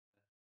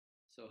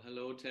So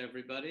hello to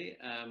everybody.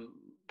 I'm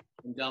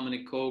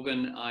Dominic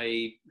Cogan.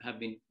 I have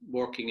been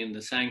working in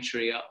the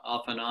sanctuary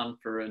off and on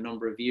for a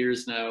number of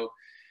years now.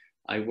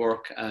 I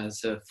work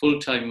as a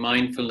full-time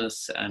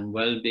mindfulness and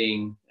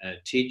well-being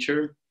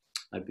teacher.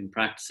 I've been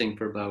practicing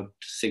for about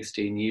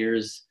 16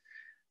 years.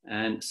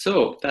 And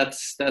so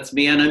that's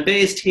me. And I'm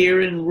based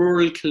here in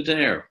rural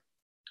Kildare.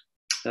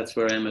 That's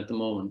where I am at the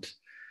moment.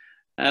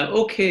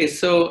 Okay,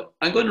 so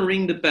I'm going to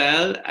ring the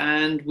bell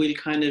and we'll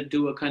kind of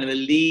do a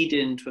lead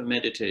into a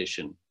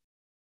meditation.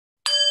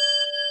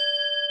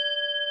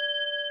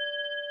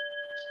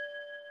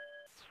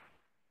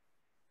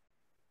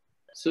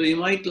 So you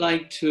might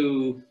like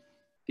to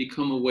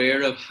become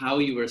aware of how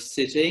you are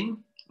sitting,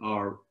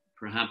 or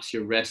perhaps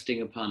you're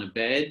resting upon a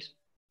bed,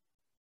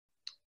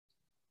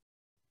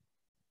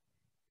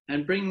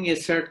 and bringing a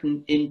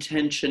certain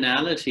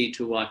intentionality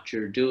to what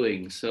you're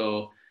doing.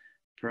 So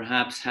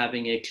perhaps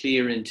having a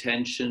clear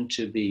intention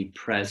to be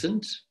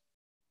present,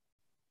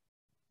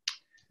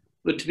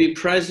 but to be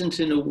present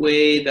in a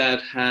way that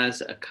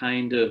has a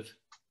kind of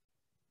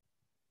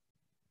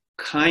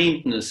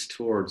kindness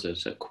towards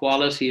it, a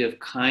quality of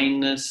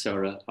kindness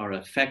or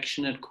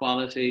affectionate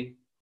quality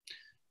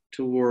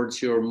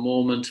towards your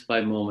moment by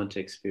moment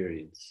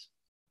experience.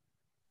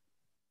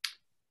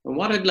 And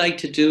what I'd like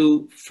to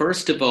do,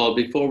 first of all,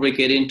 before we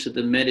get into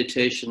the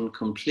meditation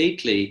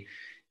completely,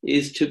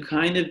 is to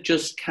kind of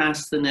just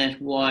cast the net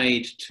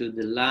wide to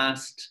the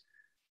last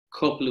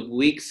couple of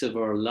weeks of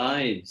our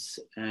lives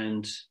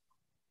and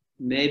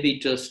maybe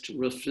just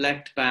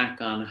reflect back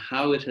on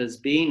how it has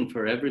been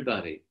for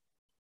everybody.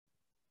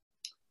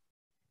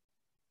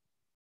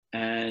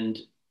 And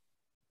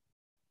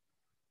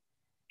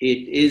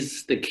it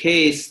is the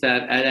case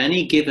that at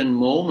any given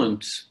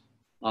moment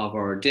of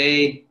our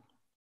day,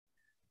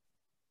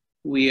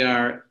 we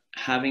are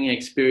having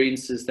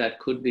experiences that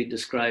could be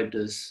described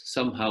as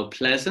somehow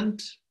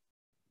pleasant,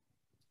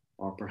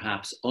 or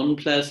perhaps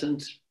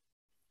unpleasant,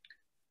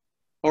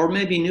 or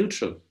maybe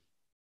neutral.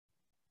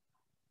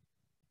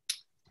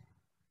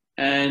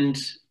 And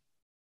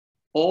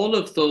all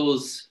of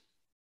those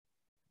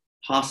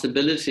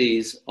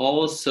possibilities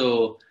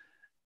also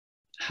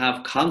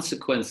have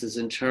consequences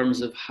in terms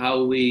of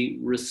how we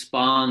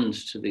respond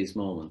to these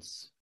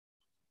moments.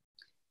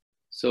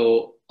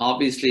 So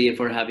obviously, if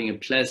we're having a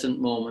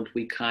pleasant moment,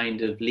 we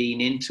kind of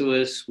lean into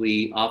it.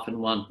 We often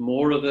want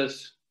more of it.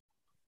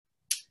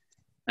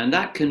 And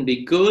that can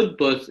be good,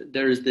 but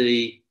there's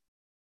the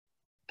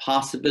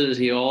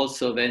possibility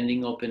also of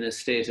ending up in a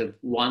state of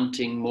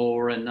wanting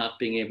more and not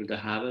being able to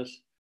have it,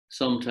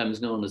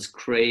 sometimes known as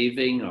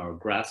craving or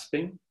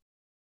grasping.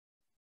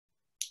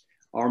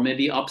 Or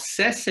maybe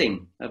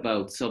obsessing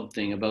about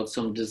something, about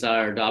some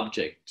desired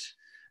object.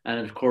 And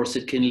of course,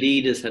 it can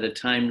lead us at a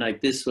time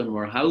like this when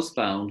we're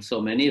housebound, so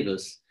many of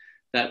us,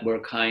 that we're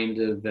kind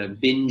of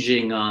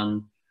binging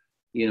on,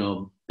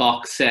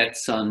 box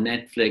sets on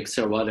Netflix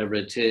or whatever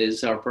it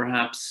is, or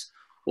perhaps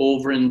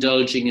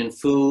overindulging in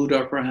food,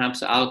 or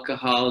perhaps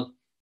alcohol,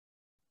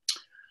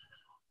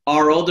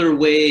 or other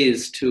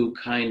ways to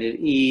kind of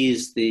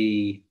ease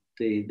the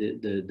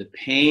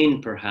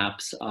pain,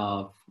 perhaps,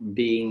 of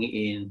being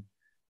in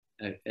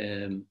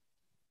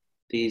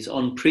these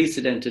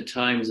unprecedented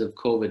times of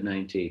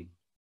COVID-19.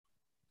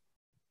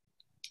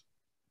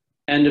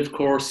 And of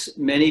course,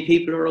 many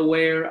people are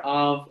aware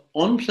of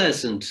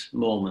unpleasant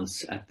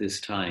moments at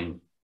this time.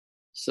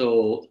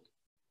 So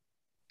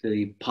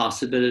the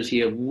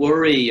possibility of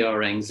worry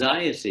or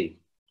anxiety,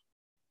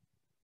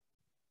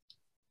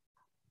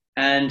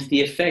 and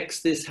the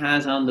effects this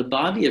has on the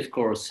body, of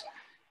course.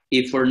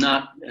 If we're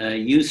not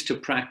used to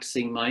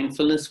practicing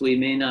mindfulness, we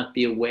may not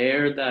be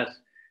aware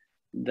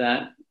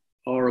that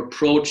our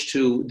approach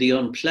to the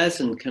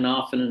unpleasant can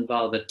often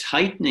involve a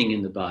tightening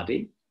in the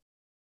body,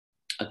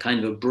 a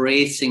kind of a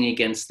bracing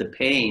against the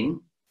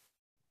pain,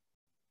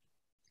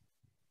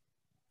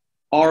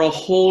 or a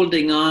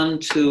holding on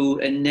to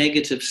a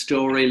negative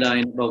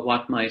storyline about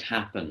what might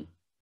happen.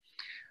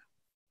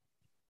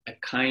 A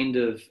kind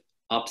of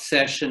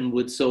obsession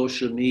with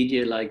social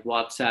media like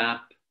WhatsApp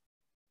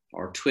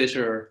or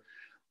Twitter,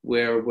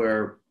 where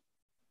we're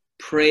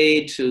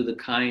prey to the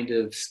kind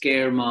of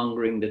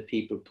scaremongering that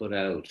people put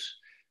out.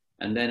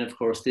 And then, of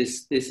course,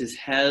 this is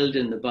held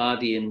in the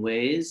body in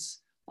ways,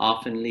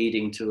 often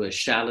leading to a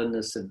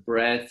shallowness of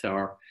breath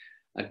or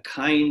a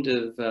kind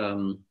of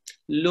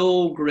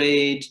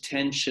low-grade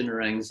tension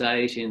or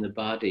anxiety in the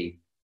body,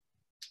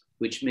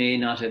 which may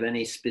not have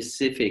any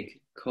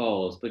specific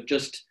cause, but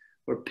just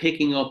we're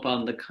picking up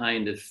on the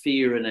kind of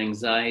fear and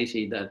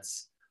anxiety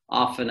that's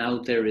often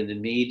out there in the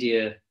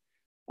media,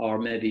 or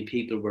maybe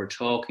people we're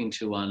talking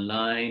to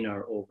online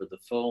or over the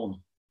phone.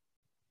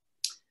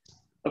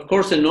 Of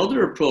course,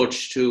 another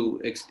approach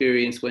to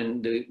experience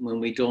when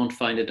we don't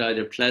find it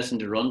either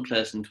pleasant or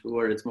unpleasant,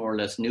 where it's more or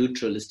less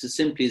neutral, is to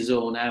simply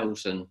zone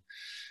out and,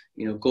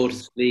 go to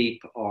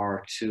sleep,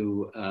 or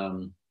to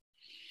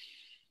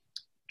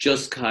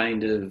just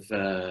kind of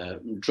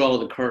draw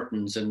the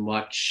curtains and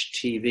watch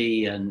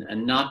TV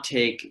and not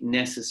take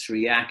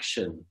necessary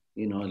action,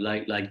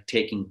 like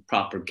taking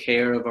proper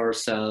care of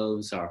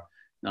ourselves, or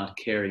not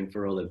caring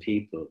for other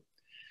people.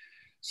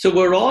 So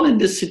we're all in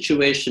this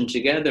situation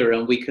together,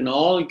 and we can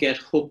all get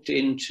hooked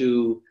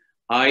into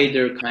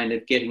either kind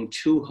of getting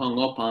too hung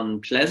up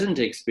on pleasant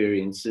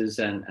experiences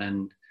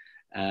and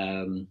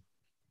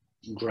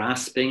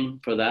grasping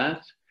for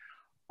that,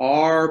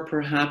 or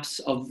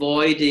perhaps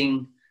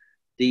avoiding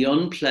the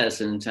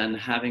unpleasant and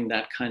having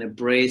that kind of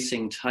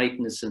bracing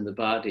tightness in the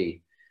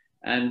body.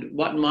 And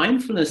what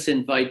mindfulness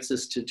invites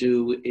us to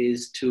do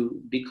is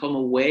to become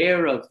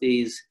aware of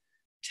these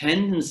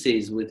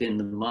tendencies within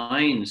the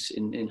mind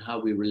in how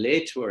we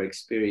relate to our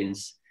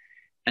experience,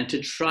 and to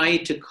try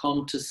to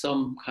come to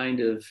some kind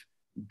of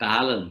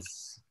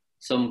balance,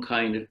 some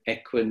kind of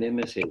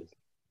equanimity.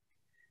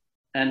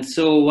 And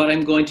so what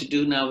I'm going to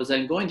do now is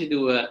I'm going to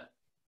do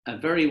a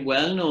very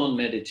well-known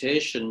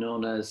meditation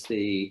known as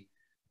the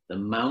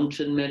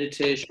mountain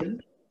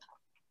meditation.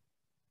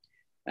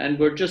 And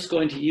we're just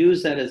going to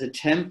use that as a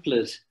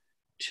template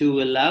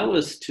to allow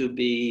us to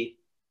be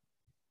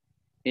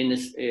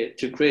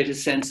to create a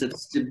sense of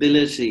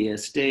stability, a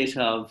state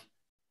of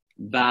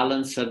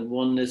balance and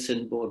oneness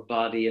in both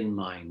body and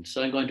mind.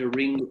 So I'm going to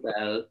ring the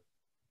bell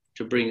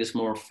to bring us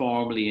more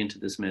formally into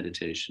this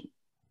meditation.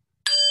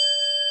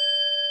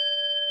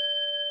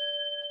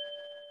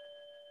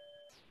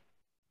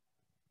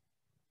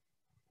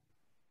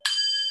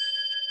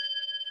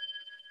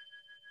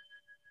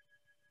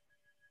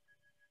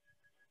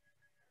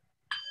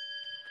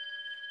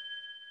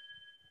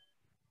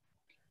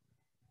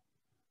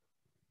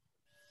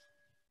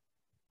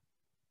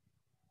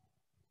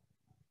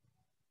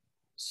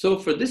 So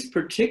for this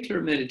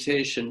particular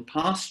meditation,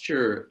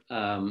 posture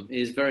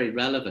is very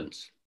relevant,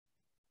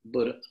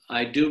 but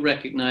I do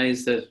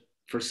recognize that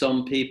for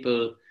some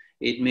people,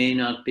 it may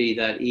not be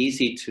that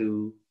easy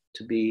to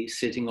be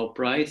sitting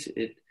upright.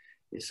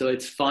 So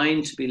it's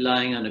fine to be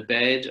lying on a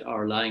bed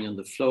or lying on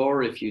the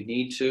floor if you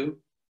need to.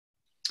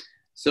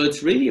 So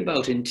it's really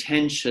about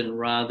intention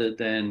rather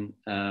than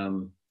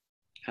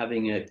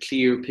having a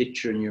clear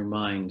picture in your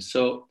mind.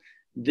 So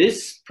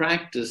this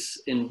practice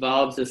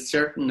involves a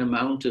certain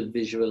amount of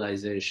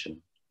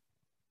visualization.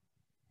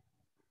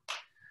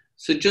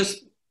 So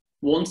just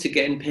once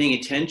again, paying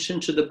attention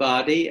to the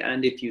body,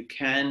 and if you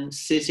can,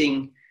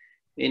 sitting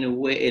in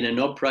an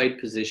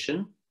upright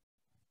position.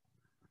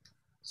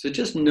 So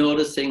just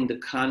noticing the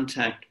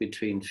contact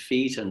between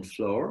feet and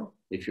floor,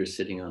 if you're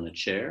sitting on a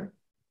chair.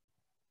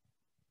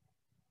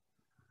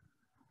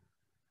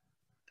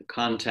 The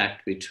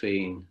contact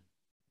between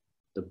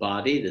the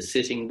body, the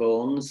sitting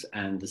bones,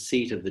 and the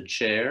seat of the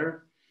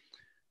chair.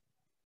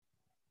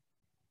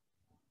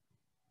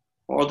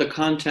 Or the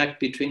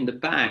contact between the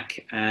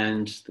back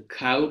and the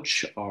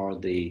couch or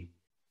the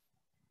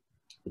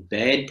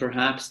bed,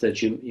 perhaps,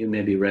 that you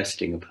may be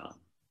resting upon.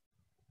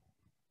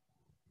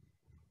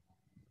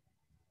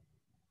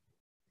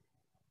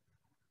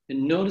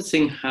 And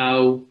noticing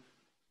how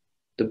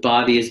the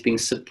body is being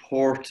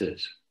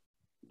supported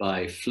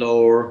by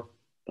floor,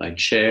 by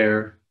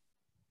chair,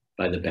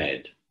 by the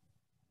bed.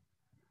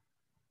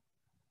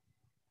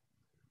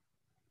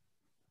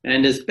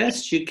 And as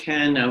best you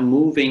can, now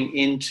moving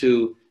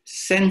into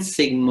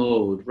sensing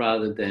mode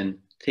rather than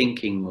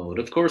thinking mode.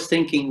 Of course,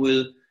 thinking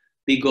will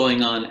be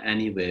going on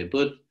anyway,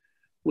 but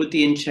with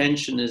the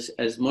intention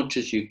as much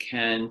as you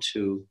can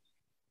to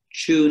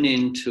tune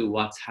into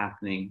what's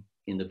happening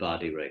in the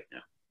body right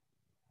now.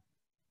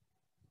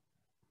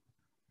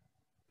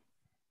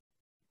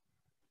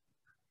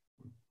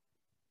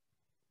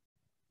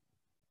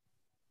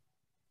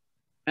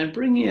 And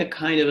bringing a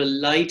kind of a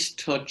light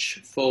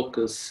touch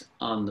focus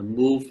on the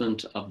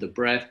movement of the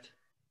breath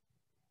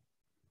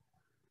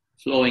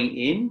flowing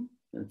in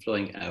and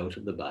flowing out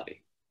of the body.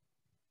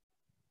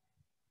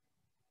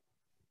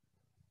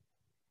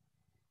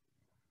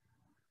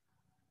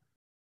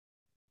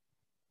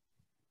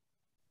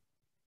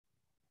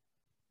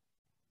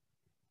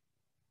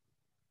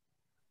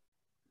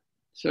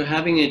 So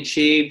having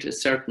achieved a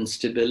certain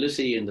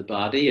stability in the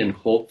body and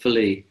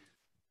hopefully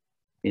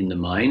in the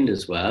mind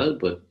as well,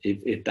 but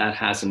if that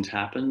hasn't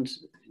happened,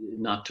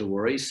 not to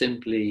worry,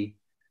 simply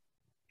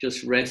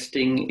just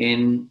resting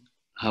in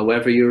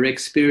however your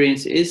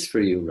experience is for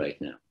you right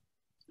now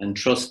and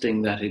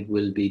trusting that it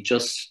will be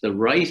just the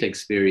right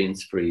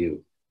experience for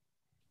you.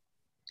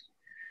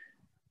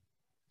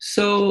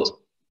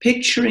 So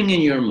picturing in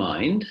your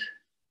mind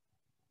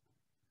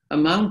a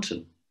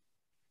mountain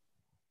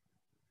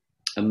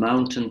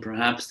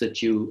perhaps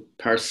that you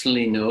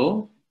personally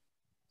know,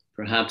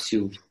 perhaps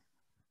you've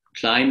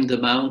climbed the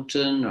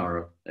mountain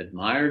or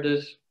admired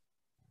it,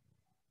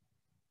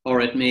 or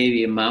it may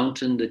be a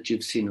mountain that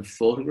you've seen a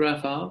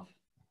photograph of,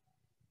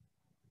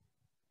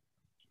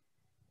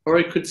 or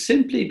it could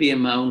simply be a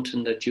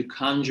mountain that you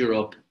conjure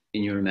up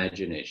in your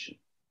imagination.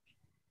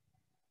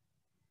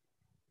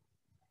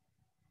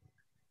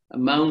 A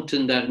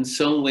mountain that in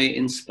some way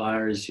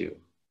inspires you,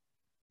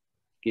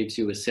 gives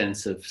you a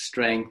sense of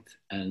strength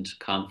and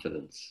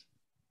confidence.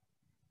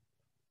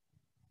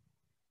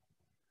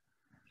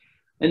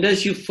 And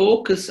as you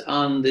focus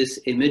on this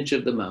image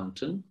of the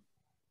mountain,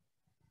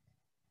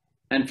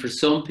 And for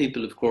some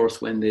people, of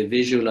course, when they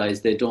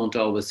visualize, they don't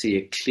always see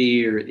a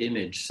clear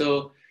image.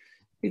 So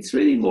it's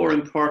really more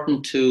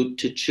important to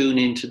tune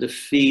into the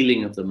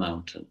feeling of the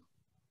mountain.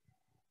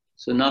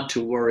 So not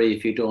to worry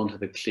if you don't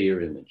have a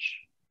clear image.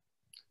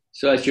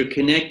 So as you're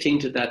connecting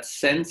to that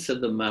sense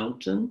of the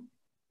mountain,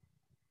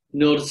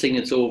 noticing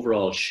its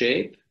overall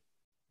shape,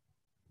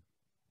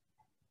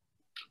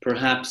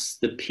 perhaps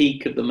the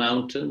peak of the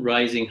mountain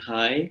rising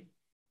high,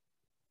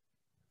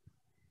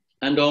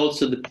 and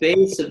also the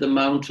base of the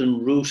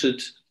mountain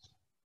rooted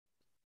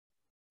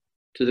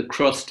to the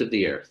crust of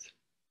the earth.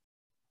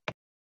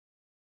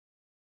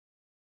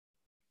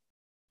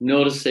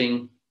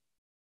 Noticing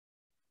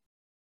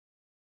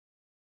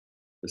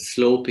the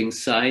sloping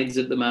sides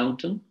of the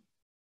mountain,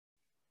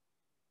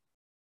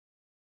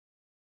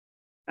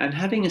 and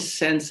having a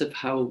sense of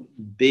how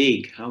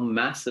big, how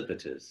massive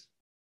it is,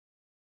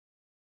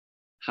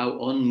 how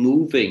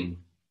unmoving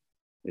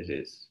it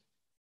is,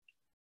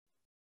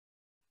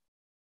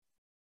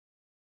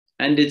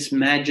 and its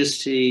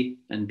majesty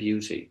and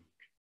beauty.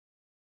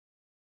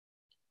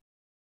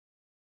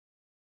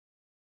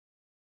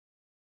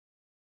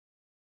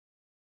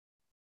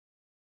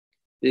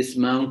 This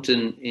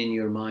mountain in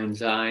your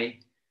mind's eye,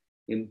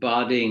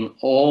 embodying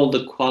all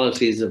the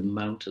qualities of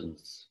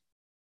mountains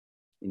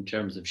in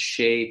terms of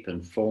shape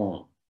and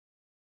form.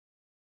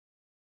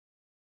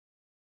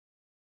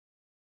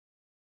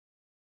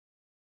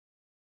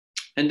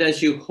 And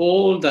as you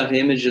hold that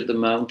image of the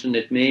mountain,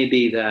 it may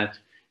be that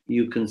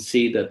you can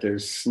see that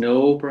there's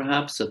snow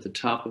perhaps at the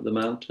top of the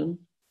mountain,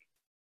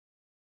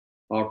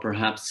 or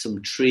perhaps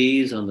some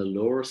trees on the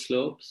lower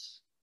slopes.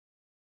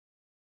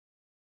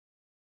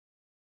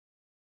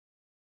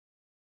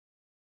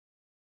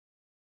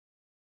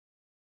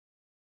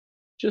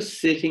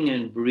 Just sitting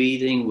and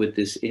breathing with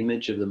this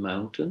image of the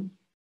mountain,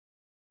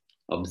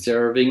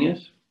 observing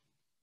it,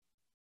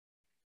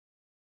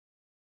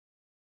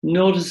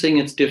 noticing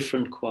its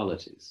different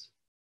qualities.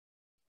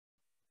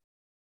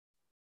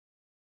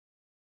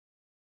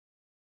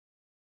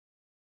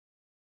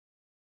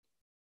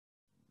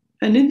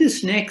 And in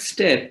this next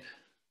step,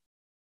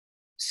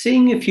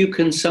 seeing if you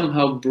can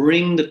somehow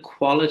bring the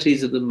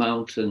qualities of the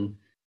mountain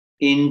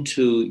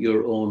into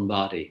your own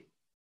body,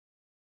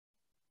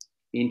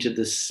 into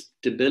the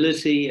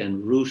stability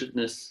and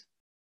rootedness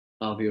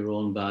of your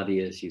own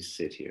body as you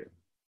sit here.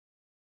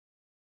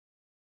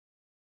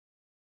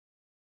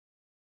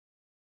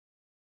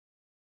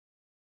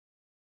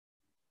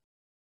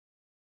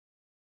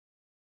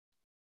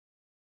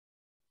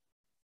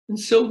 And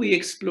so we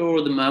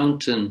explore the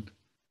mountain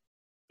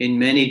in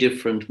many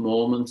different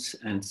moments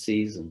and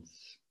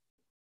seasons.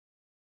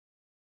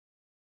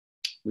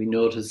 We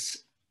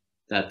notice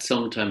that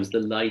sometimes the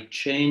light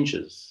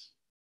changes.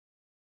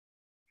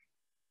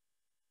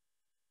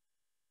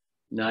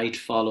 Night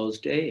follows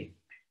day.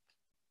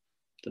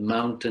 The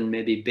mountain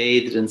may be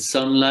bathed in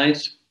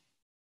sunlight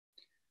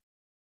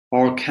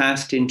or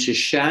cast into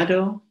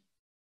shadow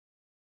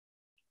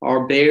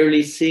or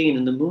barely seen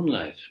in the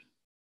moonlight.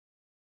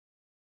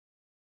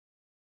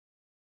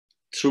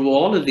 Through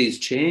all of these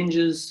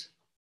changes,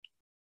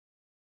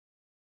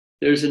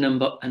 there's an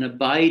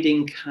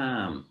abiding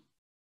calm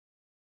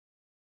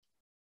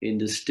in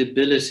the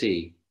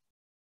stability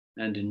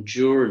and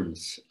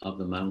endurance of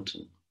the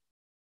mountain.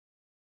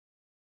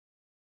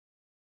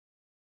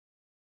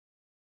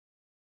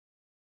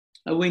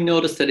 And we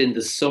notice that in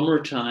the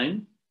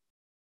summertime,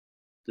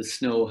 the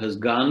snow has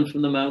gone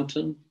from the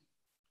mountain,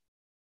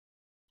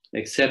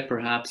 except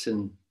perhaps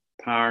in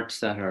parts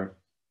that are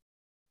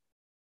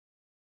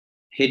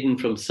hidden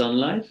from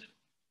sunlight.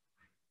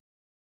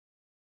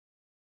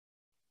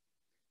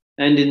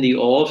 And in the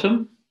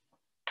autumn,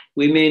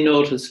 we may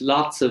notice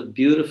lots of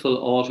beautiful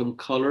autumn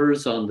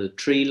colors on the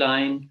tree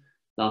line,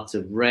 lots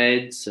of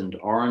reds and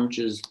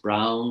oranges,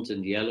 browns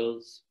and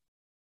yellows.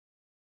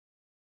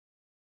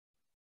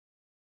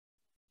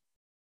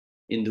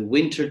 In the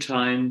winter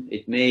time,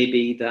 it may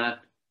be that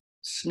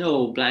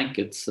snow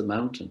blankets the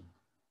mountain.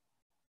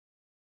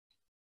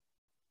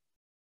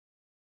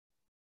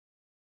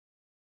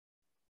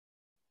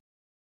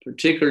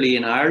 Particularly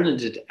in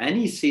Ireland, at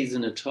any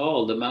season at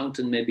all, the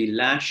mountain may be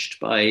lashed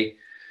by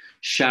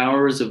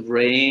showers of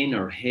rain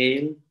or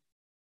hail.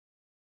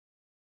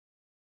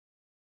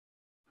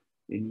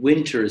 In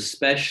winter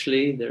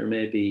especially, there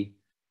may be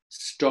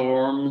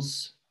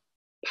storms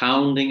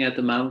pounding at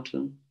the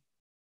mountain,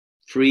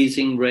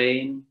 freezing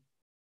rain,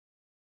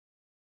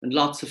 and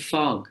lots of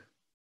fog.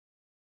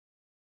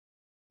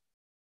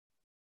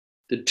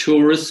 The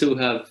tourists who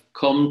have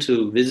come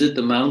to visit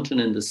the mountain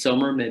in the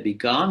summer may be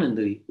gone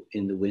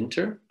in the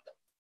winter.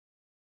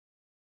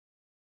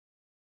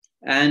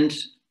 And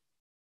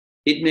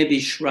it may be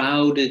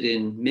shrouded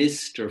in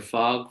mist or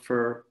fog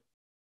for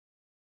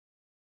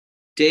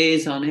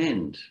days on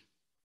end.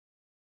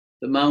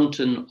 The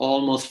mountain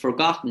almost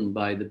forgotten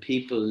by the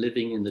people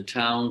living in the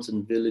towns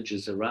and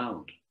villages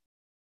around.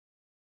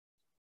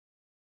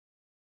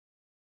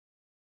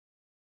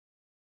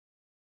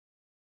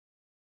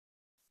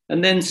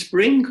 And then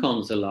spring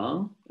comes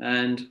along,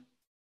 and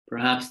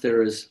perhaps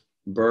there is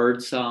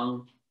bird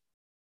song,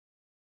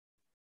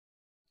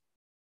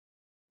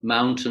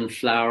 Mountain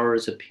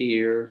flowers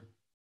appear,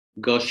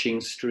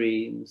 gushing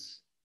streams.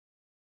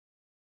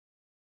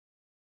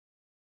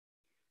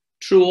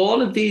 Through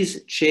all of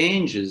these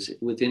changes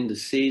within the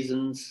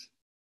seasons,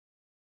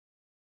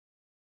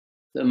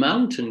 the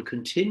mountain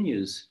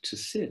continues to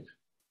sit,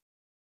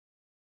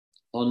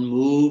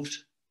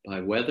 unmoved by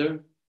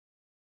weather,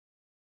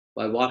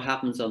 by what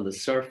happens on the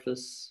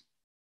surface,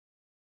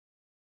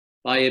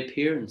 by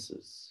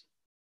appearances.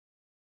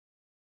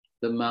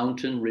 The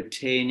mountain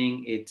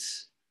retaining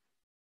its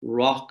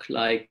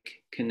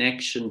rock-like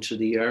connection to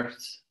the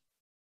earth,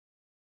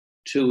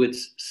 to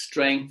its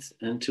strength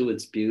and to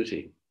its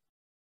beauty.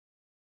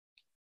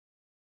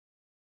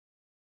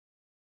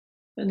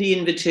 And the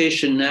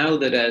invitation now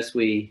that as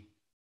we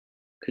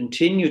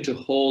continue to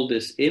hold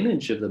this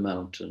image of the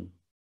mountain,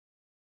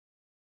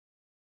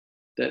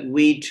 that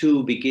we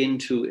too begin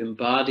to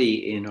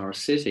embody in our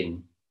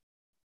sitting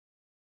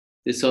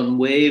this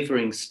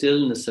unwavering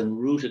stillness and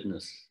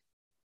rootedness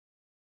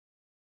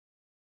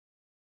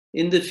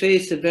in the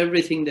face of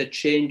everything that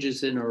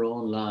changes in our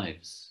own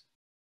lives.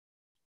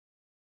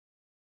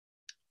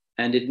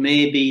 And it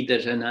may be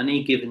that on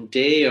any given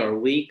day or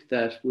week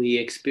that we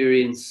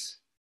experience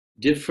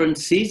different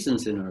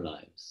seasons in our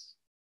lives.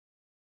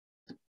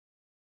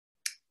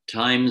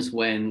 Times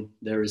when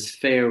there is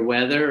fair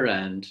weather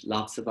and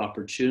lots of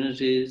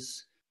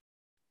opportunities,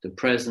 the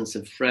presence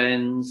of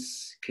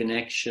friends,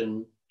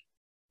 connection,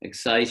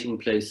 exciting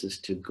places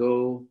to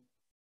go,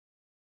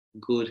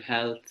 good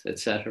health,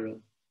 etc.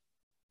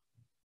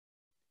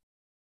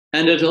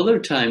 And at other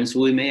times,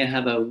 we may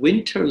have a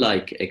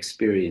winter-like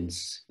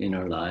experience in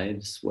our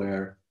lives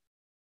where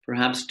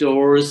perhaps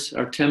doors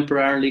are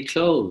temporarily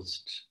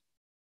closed.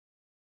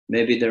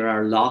 Maybe there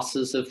are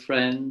losses of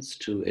friends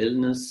to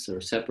illness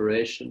or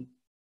separation.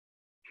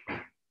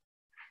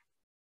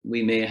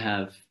 We may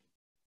have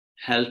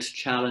health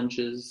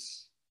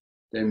challenges.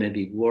 There may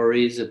be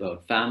worries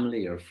about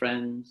family or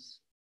friends.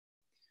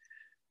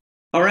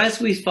 Or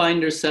as we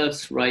find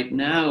ourselves right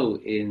now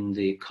in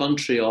the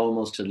country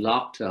almost in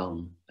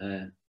lockdown,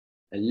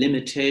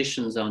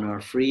 limitations on our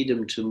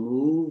freedom to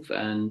move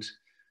and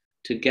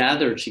to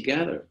gather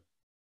together.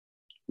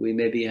 We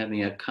may be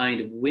having a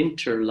kind of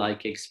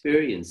winter-like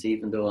experience,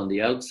 even though on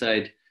the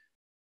outside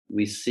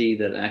we see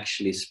that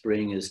actually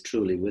spring is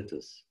truly with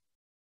us.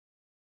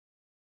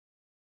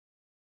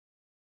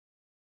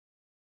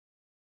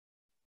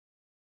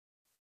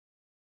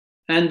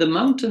 And the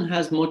mountain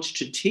has much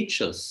to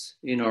teach us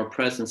in our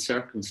present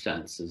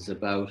circumstances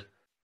about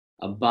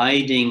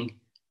abiding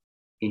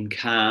in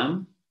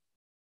calm,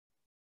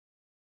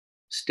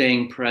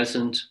 staying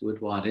present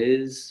with what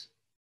is,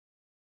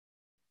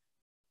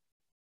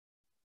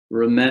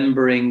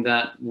 remembering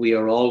that we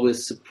are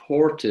always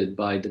supported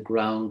by the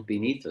ground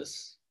beneath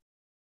us,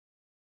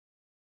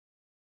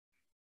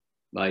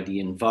 by the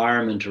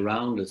environment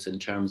around us in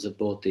terms of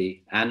both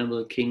the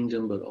animal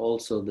kingdom, but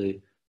also the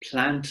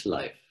plant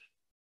life,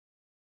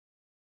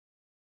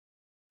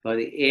 by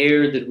the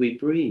air that we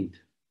breathe.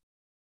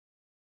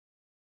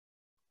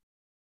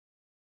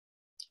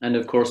 And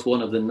of course,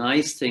 one of the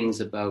nice things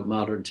about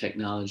modern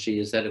technology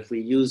is that if we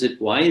use it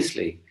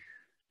wisely,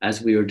 as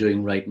we are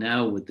doing right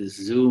now with this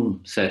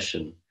Zoom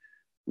session,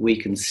 we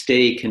can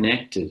stay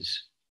connected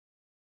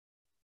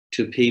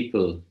to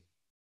people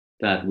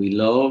that we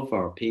love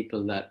or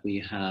people that we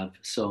have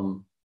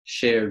some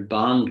shared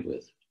bond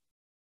with.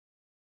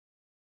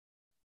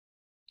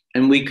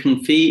 And we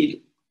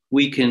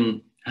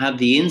can have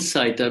the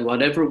insight that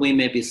whatever we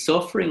may be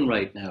suffering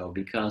right now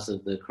because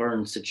of the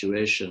current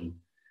situation,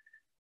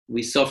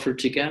 we suffer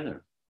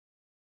together.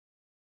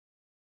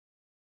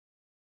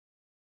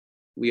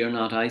 We are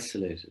not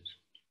isolated.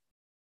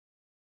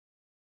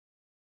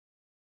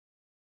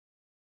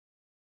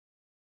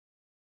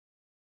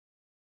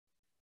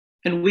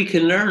 And we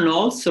can learn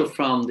also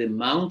from the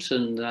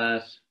mountain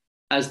that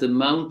as the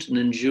mountain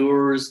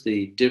endures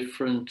the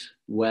different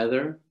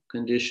weather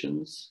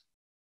conditions,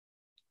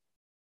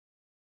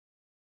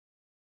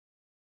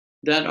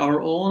 that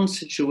our own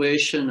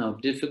situation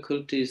of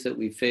difficulties that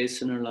we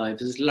face in our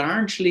lives is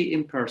largely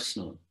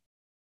impersonal.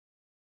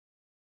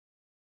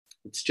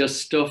 It's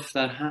just stuff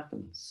that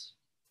happens.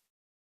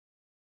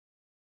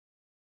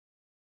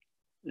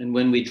 And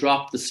when we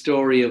drop the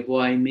story of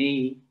why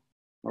me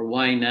or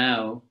why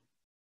now,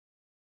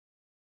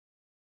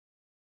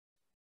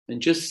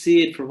 and just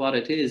see it for what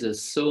it is,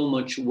 as so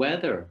much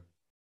weather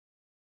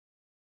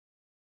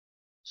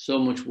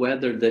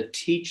that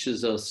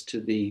teaches us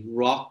to be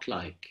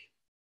rock-like,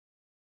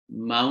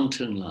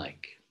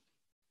 mountain-like,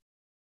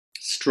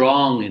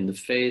 strong in the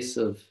face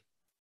of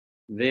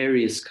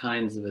various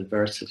kinds of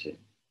adversity.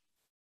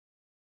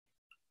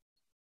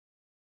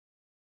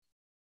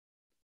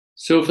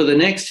 So for the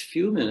next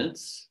few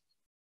minutes,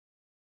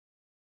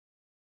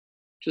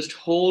 just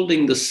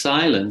holding the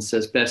silence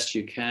as best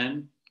you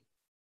can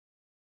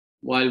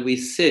while we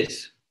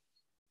sit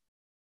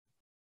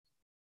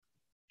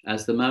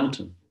as the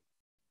mountain.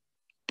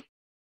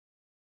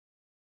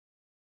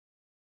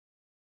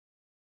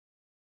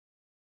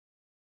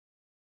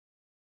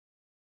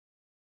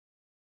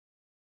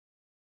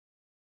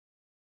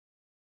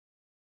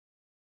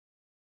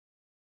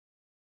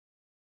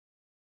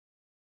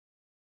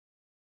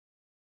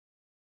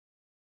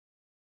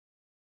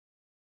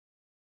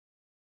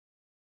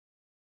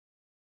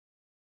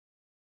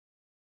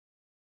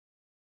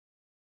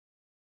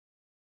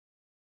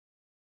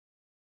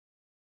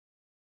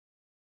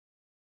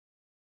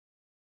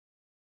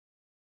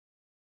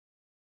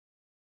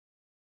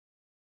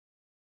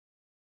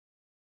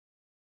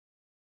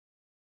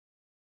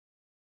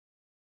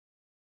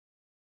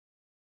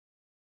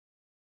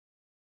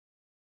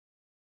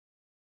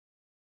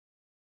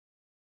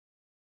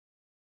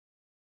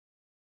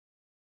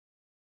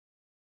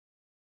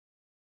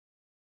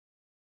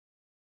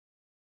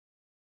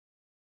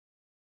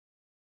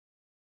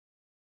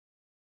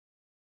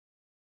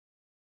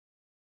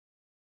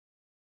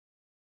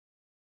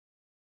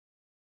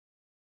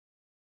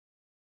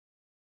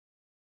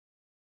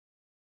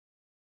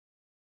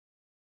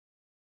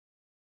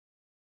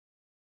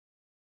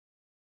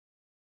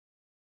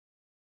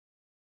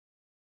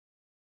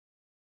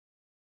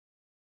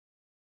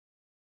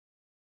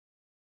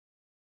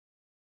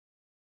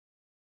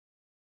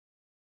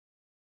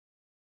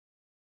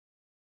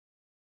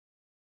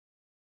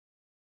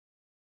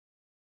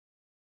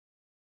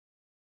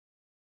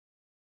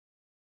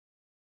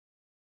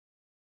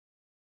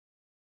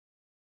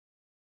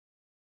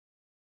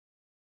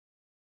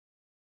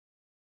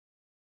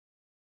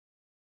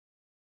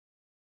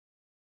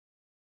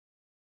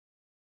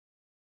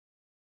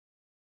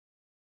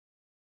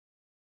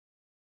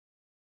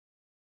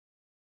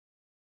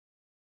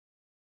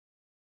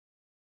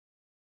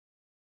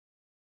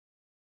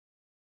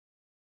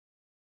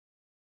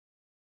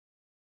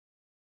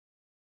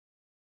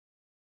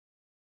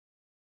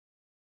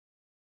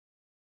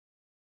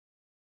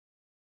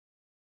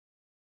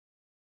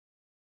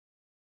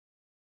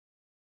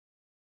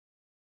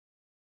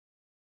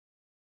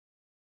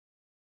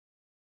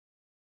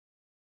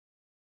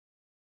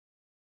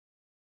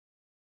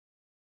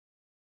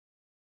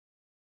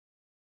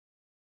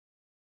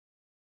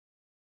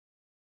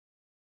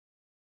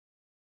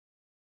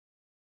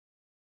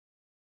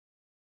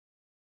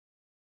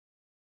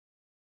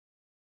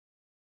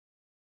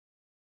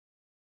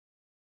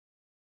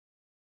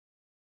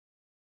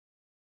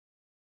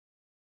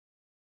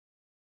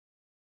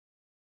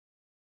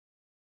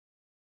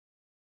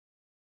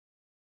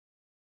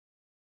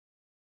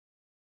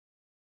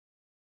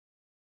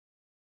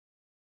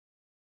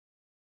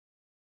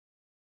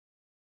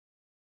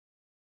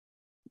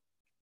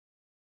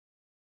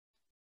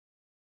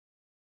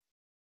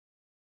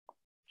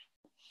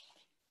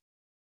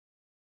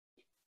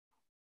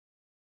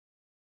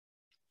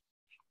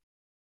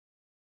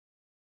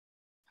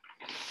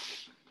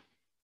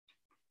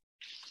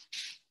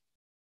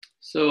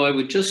 So I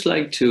would just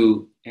like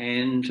to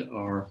end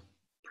our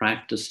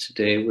practice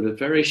today with a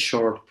very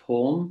short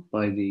poem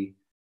by the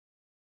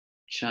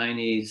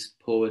Chinese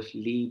poet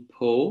Li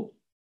Po,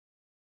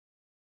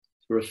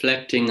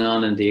 reflecting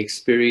on and the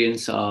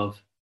experience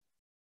of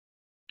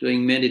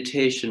doing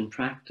meditation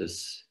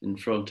practice in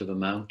front of a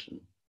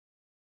mountain.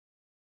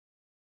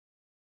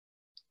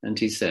 And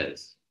he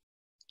says,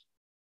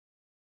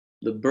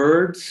 "The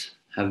birds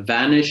have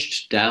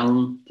vanished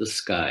down the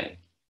sky.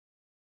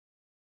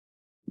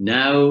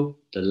 Now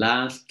the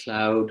last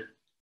cloud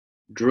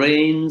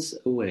drains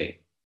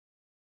away.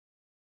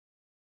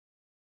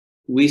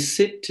 We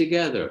sit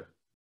together,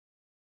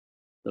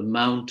 the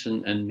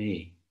mountain and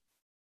me,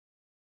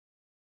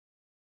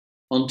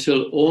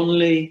 until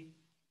only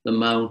the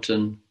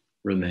mountain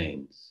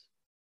remains.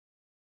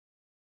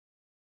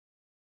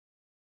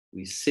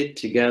 We sit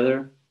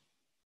together,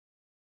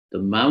 the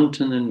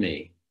mountain and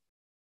me,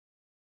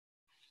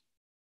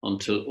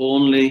 until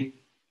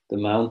only the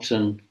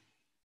mountain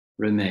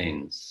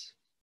remains."